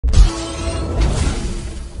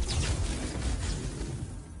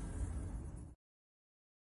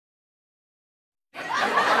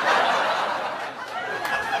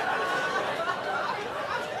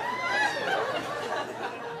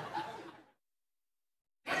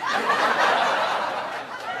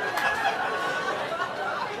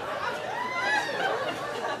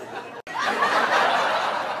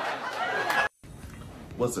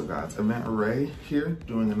What's up guys, Event Array here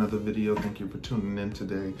doing another video. Thank you for tuning in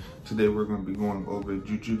today. Today we're going to be going over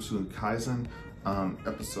Jujutsu Kaisen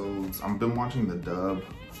episodes. I've been watching the dub.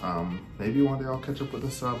 Maybe one day I'll catch up with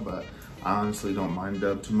the sub, but I honestly don't mind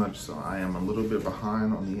dub too much, so I am a little bit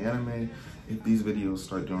behind on the anime. If these videos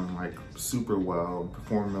start doing like super well,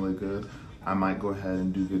 perform really good, I might go ahead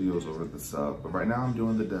and do videos over the sub. But right now I'm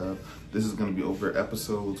doing the dub. This is going to be over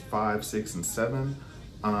episodes 5, 6, and 7.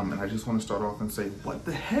 And I just want to start off and say, what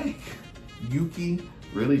the heck? Yuki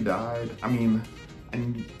really died? I mean,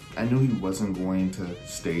 I knew he wasn't going to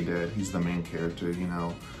stay dead. He's the main character, you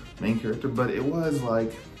know, but it was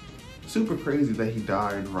like super crazy that he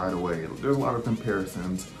died right away. There's a lot of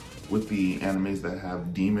comparisons with the animes that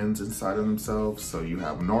have demons inside of themselves. So you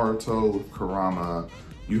have Naruto with Kurama,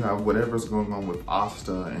 you have whatever's going on with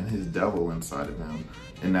Asta and his devil inside of him.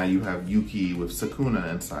 And now you have Yuki with Sukuna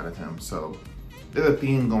inside of him. So there's a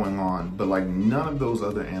theme going on, but like none of those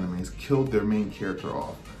other animes killed their main character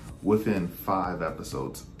off within 5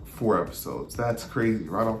 episodes, 4 episodes. That's crazy.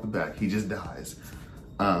 Right off the bat, he just dies.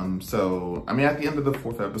 So, I mean, at the end of the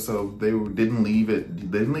 4th episode, they didn't leave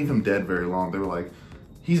him dead very long. They were like,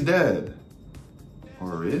 he's dead.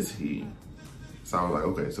 Or is he? So I was like,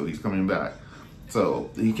 okay, so he's coming back. So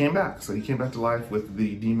he came back. So he came back to life with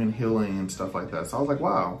the demon healing and stuff like that. So I was like,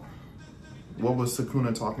 wow. What was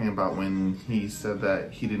Sukuna talking about when he said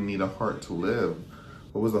that he didn't need a heart to live?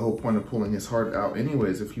 What was the whole point of pulling his heart out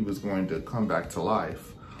anyways if he was going to come back to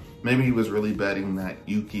life? Maybe he was really betting that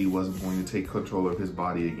Yuki wasn't going to take control of his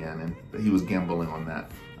body again and that he was gambling on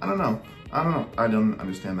that. I don't know. I don't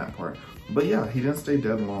understand that part. But yeah, he didn't stay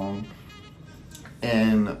dead long.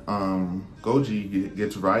 And Goji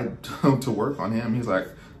gets right to work on him. He's like,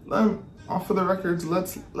 off for the records,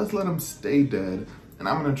 let's let him stay dead. And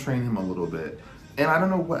I'm gonna train him a little bit. And I don't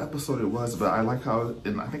know what episode it was, but I like how, I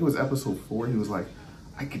think it was episode 4, he was like,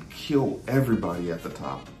 I could kill everybody at the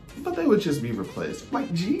top, but they would just be replaced. I'm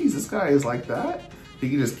like, geez, this guy is like that? He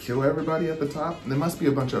could just kill everybody at the top? There must be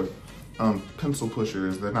a bunch of pencil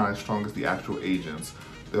pushers. They're not as strong as the actual agents.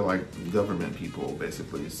 They're like government people,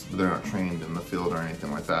 basically. So they're not trained in the field or anything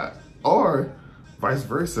like that. Or vice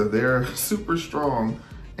versa, they're super strong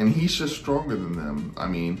and he's just stronger than them. I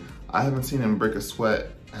mean, I haven't seen him break a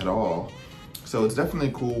sweat at all. So it's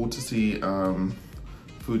definitely cool to see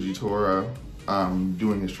Fujitora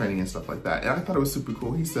doing his training and stuff like that. And I thought it was super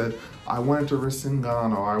cool. He said, I wanted to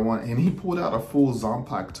Rasengan, or and he pulled out a full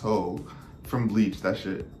Zanpakuto toe from Bleach.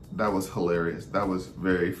 That was hilarious. That was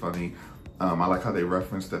very funny. I like how they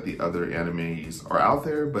referenced that the other animes are out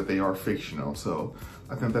there, but they are fictional. So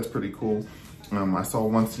I think that's pretty cool. I saw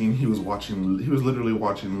one scene, he was literally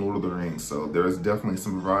watching Lord of the Rings. So there is definitely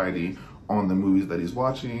some variety on the movies that he's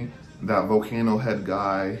watching. That volcano head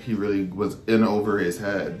guy, he really was in over his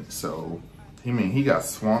head. So, he got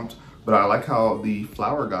swamped. But I like how the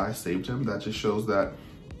flower guy saved him. That just shows that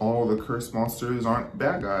all the cursed monsters aren't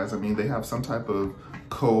bad guys. I mean, they have some type of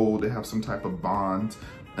code, they have some type of bond,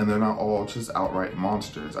 and they're not all just outright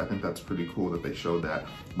monsters. I think that's pretty cool that they showed that.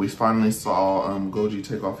 We finally saw Goji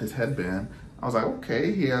take off his headband. I was like,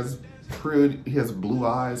 okay, he has blue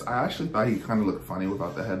eyes. I actually thought he kind of looked funny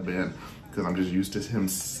without the headband because I'm just used to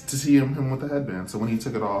seeing him with the headband. So when he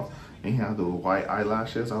took it off and he had the white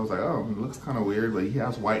eyelashes, I was like, oh, it looks kind of weird, but he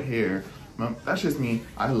has white hair. That's just me.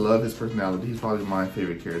 I love his personality. He's probably my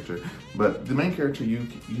favorite character. But the main character,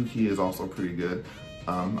 Yuki, is also pretty good.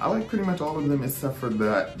 I like pretty much all of them except for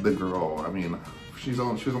the girl. I mean, she was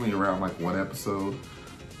only around like 1 episode.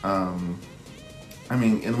 I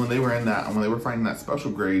mean, and when they were fighting that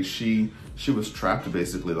special grade, she was trapped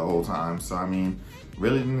basically the whole time. So I mean,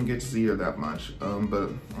 really didn't get to see her that much. But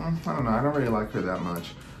I don't know, I don't really like her that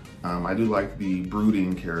much. I do like the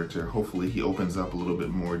brooding character. Hopefully he opens up a little bit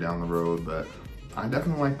more down the road, but I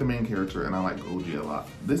definitely like the main character and I like Goji a lot.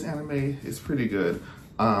 This anime is pretty good.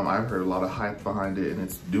 I've heard a lot of hype behind it and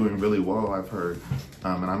it's doing really well, I've heard.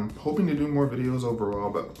 And I'm hoping to do more videos overall,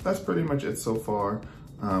 but that's pretty much it so far.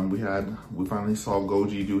 We finally saw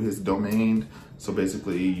Goji do his domain. So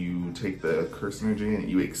basically you take the curse energy and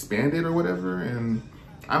you expand it or whatever. And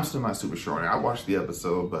I'm still not super sure on it. I watched the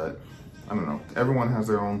episode, but I don't know. Everyone has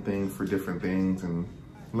their own thing for different things, and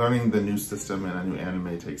learning the new system in a new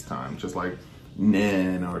anime takes time, just like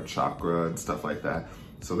Nen or Chakra and stuff like that.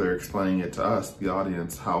 So they're explaining it to us, the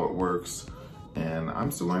audience, how it works. And I'm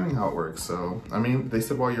still learning how it works. So, I mean, they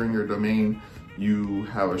said while you're in your domain, you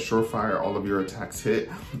have a surefire, all of your attacks hit.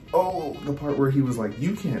 Oh, the part where he was like,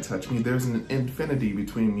 you can't touch me. There's an infinity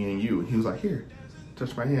between me and you. And he was like, here,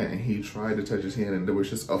 touch my hand. And he tried to touch his hand and there was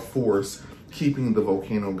just a force keeping the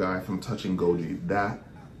volcano guy from touching Goji. That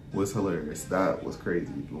was hilarious. That was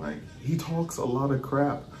crazy. Like, he talks a lot of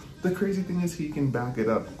crap. The crazy thing is he can back it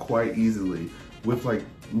up quite easily with like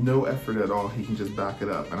no effort at all. He can just back it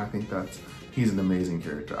up, and I think he's an amazing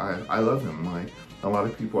character. I love him. Like, a lot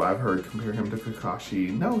of people I've heard compare him to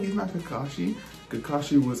Kakashi. No, he's not Kakashi.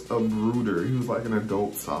 Kakashi was a brooder. He was like an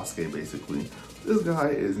adult Sasuke, basically. This guy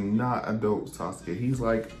is not adult Sasuke. He's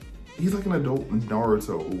like an adult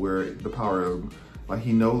Naruto, where the power of, like,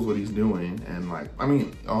 he knows what he's doing, and like, I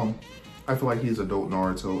mean, I feel like he's adult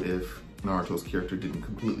Naruto if Naruto's character didn't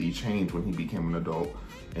completely change when he became an adult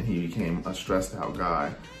and he became a stressed out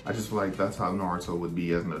guy. I just feel like that's how Naruto would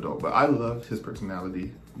be as an adult. But I loved his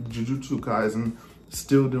personality. Jujutsu Kaisen,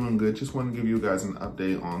 still doing good. Just want to give you guys an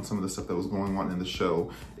update on some of the stuff that was going on in the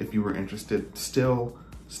show. If you were interested, still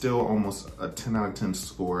almost a 10 out of 10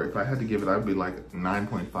 score. If I had to give it, I'd be like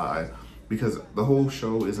 9.5 because the whole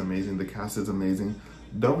show is amazing. The cast is amazing.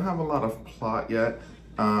 Don't have a lot of plot yet.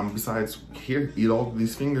 Besides, here, eat all of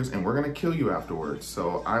these fingers and we're gonna kill you afterwards.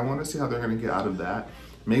 So I want to see how they're gonna get out of that.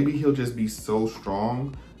 Maybe he'll just be so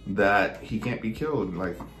strong that he can't be killed.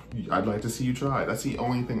 Like, I'd like to see you try. That's the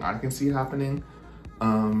only thing I can see happening.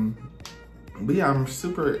 But yeah, I'm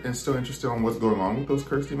still interested on what's going on with those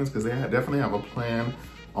curse demons, because they definitely have a plan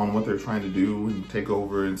on what they're trying to do and take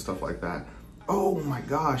over and stuff like that. Oh my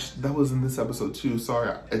gosh, that was in this episode too.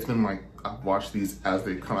 Sorry, it's been like, I've watched these as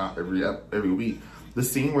they come out every week. The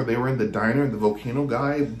scene where they were in the diner and the volcano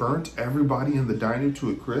guy burnt everybody in the diner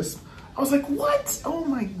to a crisp. I was like, what? Oh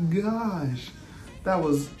my gosh. That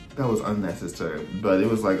was unnecessary. But it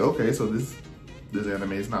was like, okay, so this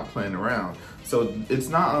anime is not playing around. So it's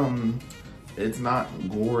not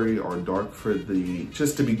gory or dark for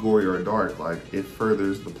just to be gory or dark. Like, it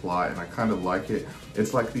furthers the plot and I kind of like it.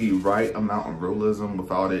 It's like the right amount of realism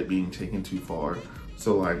without it being taken too far.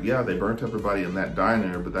 So like, yeah, they burnt everybody in that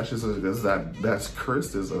diner, but that's just that's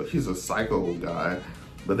cursed. He's a psycho guy,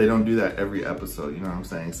 but they don't do that every episode, you know what I'm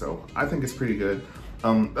saying? So I think it's pretty good.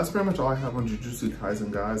 That's pretty much all I have on Jujutsu Kaisen,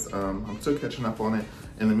 guys. I'm still catching up on it.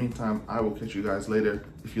 In the meantime, I will catch you guys later.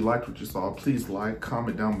 If you liked what you saw, please like,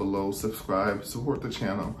 comment down below, subscribe, support the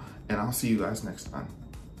channel, and I'll see you guys next time.